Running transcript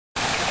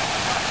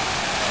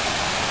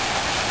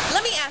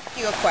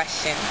you a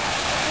question.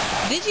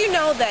 Did you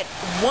know that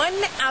 1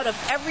 out of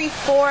every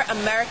 4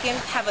 Americans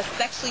have a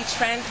sexually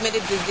transmitted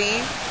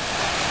disease?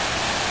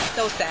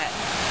 So sad.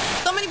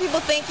 So many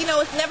people think,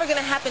 it's never going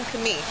to happen to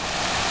me.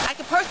 I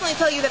can personally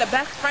tell you that a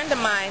best friend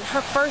of mine, her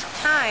first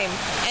time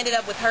ended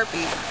up with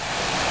herpes.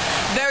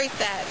 Very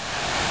sad.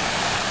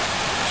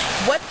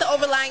 What's the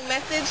overlying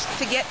message?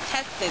 To get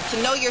tested, to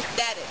know your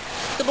status.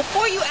 So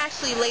before you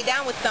actually lay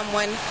down with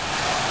someone,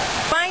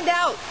 find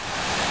out.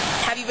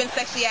 Have you been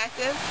sexually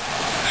active?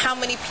 How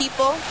many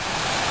people?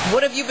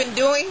 What have you been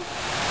doing?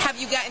 Have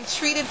you gotten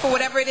treated for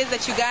whatever it is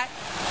that you got?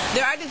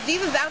 There are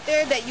diseases out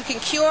there that you can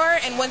cure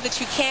and ones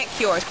that you can't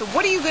cure. So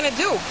what are you going to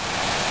do?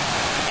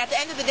 At the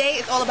end of the day,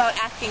 it's all about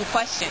asking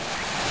questions.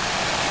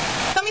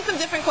 Tell me some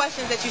different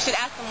questions that you should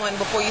ask someone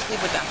before you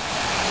sleep with them.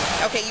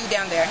 Okay, you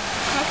down there.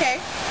 Okay.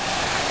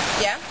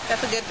 Yeah,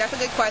 that's a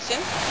good question.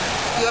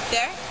 You up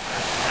there?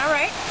 All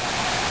right.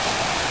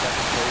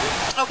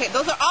 Okay,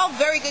 those are all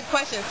very good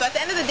questions. So at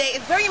the end of the day,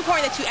 it's very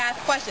important that you ask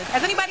questions.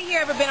 Has anybody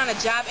here ever been on a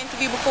job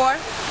interview before?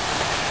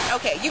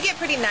 Okay, you get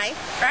pretty nice,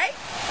 right?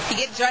 You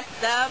get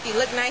dressed up, you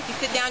look nice, you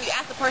sit down, you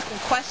ask the person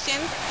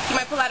questions. You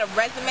might pull out a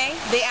resume,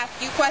 they ask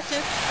you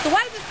questions. So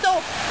why is it so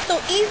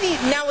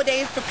easy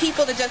nowadays for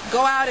people to just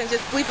go out and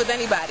just sleep with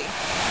anybody?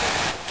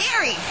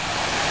 Scary.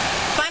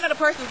 Find out a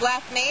person's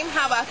last name,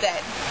 how about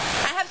that?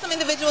 I have some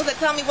individuals that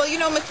tell me, well,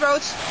 Ms.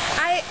 Roach,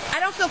 I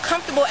don't feel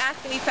comfortable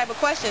asking these type of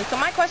questions. So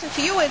my question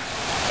to you is,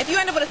 if you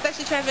end up with a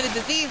sexually transmitted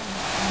disease,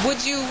 would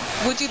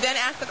you then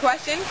ask the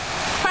question?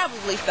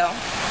 Probably so.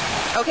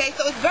 Okay,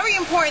 so it's very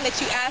important that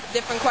you ask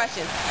different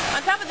questions.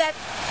 On top of that,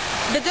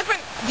 the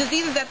different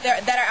diseases that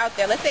are out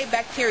there, let's say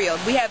bacterial.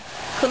 We have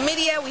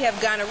chlamydia, we have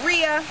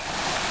gonorrhea,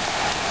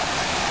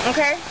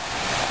 okay?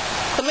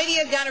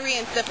 Chlamydia, gonorrhea,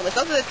 and syphilis.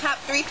 Those are the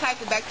top 3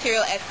 types of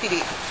bacterial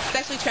STDs,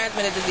 sexually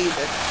transmitted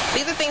diseases.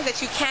 These are things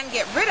that you can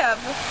get rid of,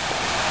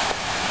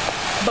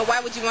 but why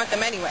would you want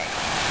them anyway?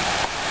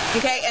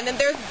 Okay, and then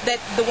there's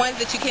the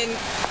ones that you can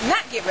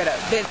not get rid of.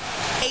 There's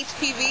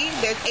HPV,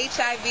 there's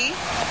HIV,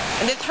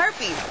 and there's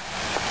herpes.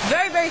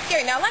 Very, very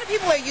scary. Now, a lot of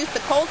people are used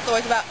to cold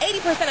sores. About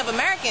 80% of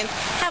Americans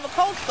have a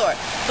cold sore.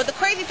 But the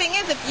crazy thing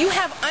is, if you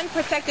have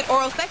unprotected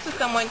oral sex with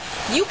someone,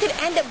 you could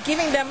end up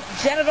giving them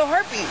genital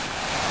herpes.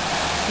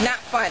 Not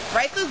fun,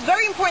 right? So it's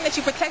very important that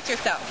you protect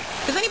yourself.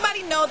 Does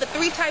anybody know the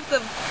 3 types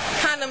of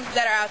condoms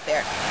that are out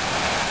there?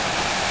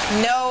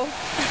 No.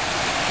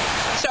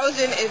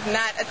 Trojan is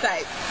not a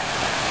type.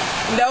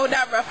 No,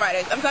 not Rough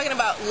Riders. I'm talking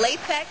about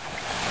latex,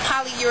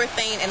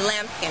 polyurethane, and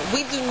lambskin.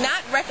 We do not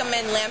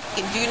recommend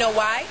lambskin. Do you know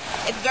why?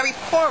 It's very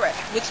porous,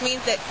 which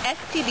means that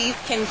STDs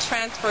can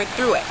transfer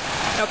through it.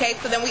 Okay,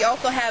 so then we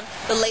also have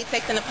the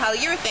latex and the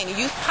polyurethane.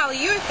 You use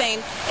polyurethane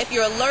if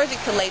you're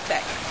allergic to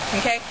latex.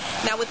 Okay,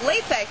 now with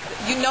latex,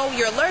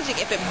 you're allergic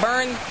if it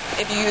burns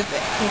if you use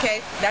it.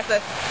 Okay, that's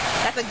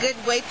a good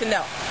way to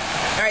know.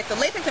 All right, so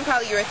latex and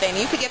polyurethane,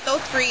 you could get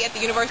those free at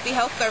the University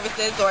Health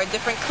Services or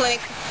different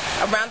clinics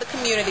around the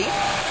community.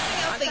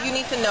 That you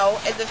need to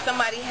know is if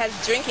somebody has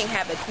drinking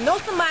habits.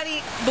 Know somebody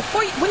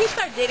when you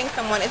start dating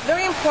someone, it's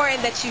very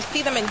important that you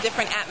see them in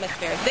different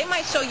atmospheres. They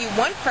might show you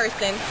one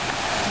person,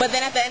 but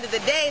then at the end of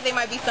the day, they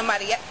might be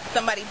somebody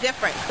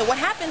different. So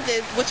what happens is,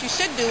 what you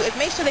should do is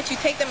make sure that you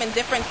take them in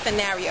different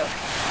scenarios.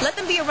 Let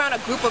them be around a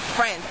group of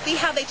friends. See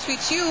how they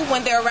treat you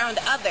when they're around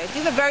others.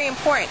 These are very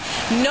important.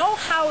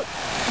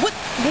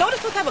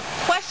 Notice what type of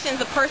questions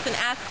a person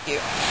asks you.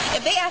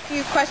 If they ask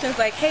you questions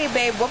like, hey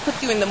babe, what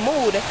puts you in the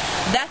mood?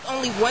 That's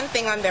only one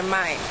thing on their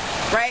mind,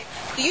 right?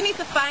 So you need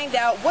to find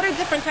out what are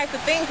different types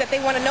of things that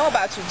they want to know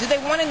about you. Do they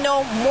want to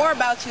know more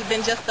about you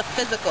than just the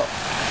physical?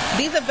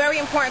 These are very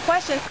important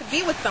questions to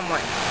be with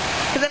someone.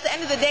 Because at the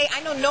end of the day,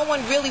 I know no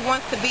one really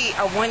wants to be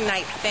a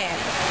one-night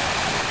stand.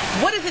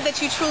 What is it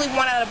that you truly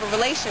want out of a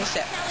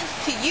relationship?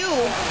 To you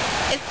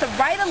is to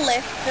write a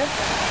list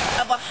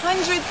of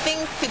 100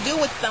 things to do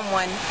with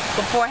someone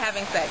before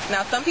having sex.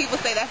 Now, some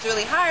people say that's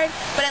really hard,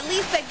 but at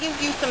least that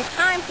gives you some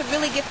time to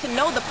really get to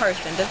know the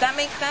person. Does that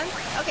make sense?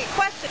 Okay,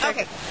 question.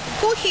 Okay,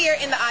 who here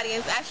in the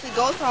audience actually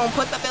goes home,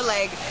 puts up their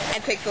leg,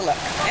 and takes a look?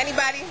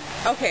 Anybody?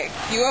 Okay,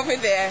 you over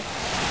there.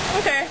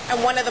 Okay,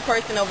 and one other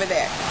person over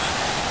there.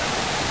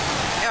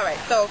 Alright,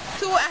 so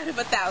 2 out of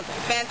 1,000.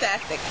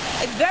 Fantastic.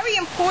 It's very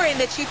important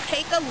that you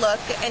take a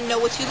look and know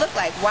what you look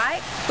like.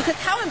 Why? Because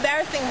how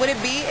embarrassing would it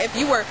be if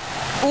you were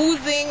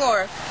oozing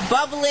or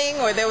bubbling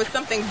or there was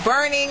something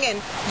burning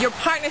and your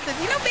partner says,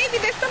 baby,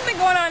 there's something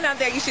going on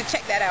out there. You should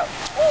check that out.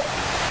 Ooh,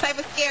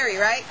 type of scary,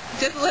 right?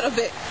 Just a little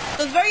bit.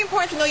 So it's very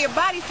important to know your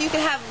body so you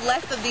can have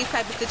less of these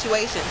type of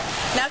situations.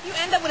 Now, if you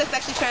end up with a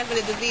sexually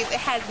transmitted disease,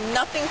 it has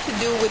nothing to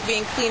do with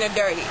being clean or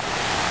dirty.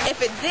 If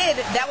it did,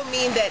 that would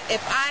mean that if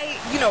I,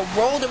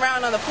 rolled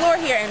around on the floor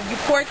here and you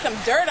poured some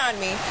dirt on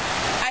me,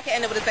 I could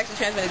end up with a sexually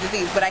transmitted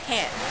disease, but I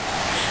can't.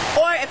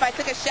 Or if I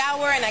took a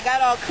shower and I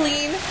got all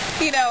clean,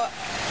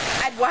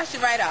 I'd wash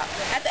it right off.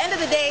 At the end of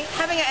the day,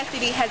 having an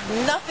STD has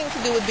nothing to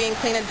do with being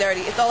clean and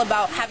dirty. It's all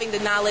about having the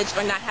knowledge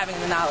or not having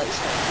the knowledge.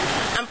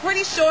 I'm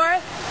pretty sure,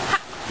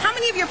 how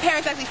many of your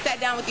parents actually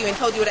sat down with you and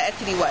told you what an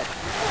STD was?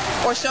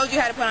 Or showed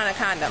you how to put on a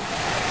condom?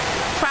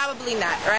 Probably not, right?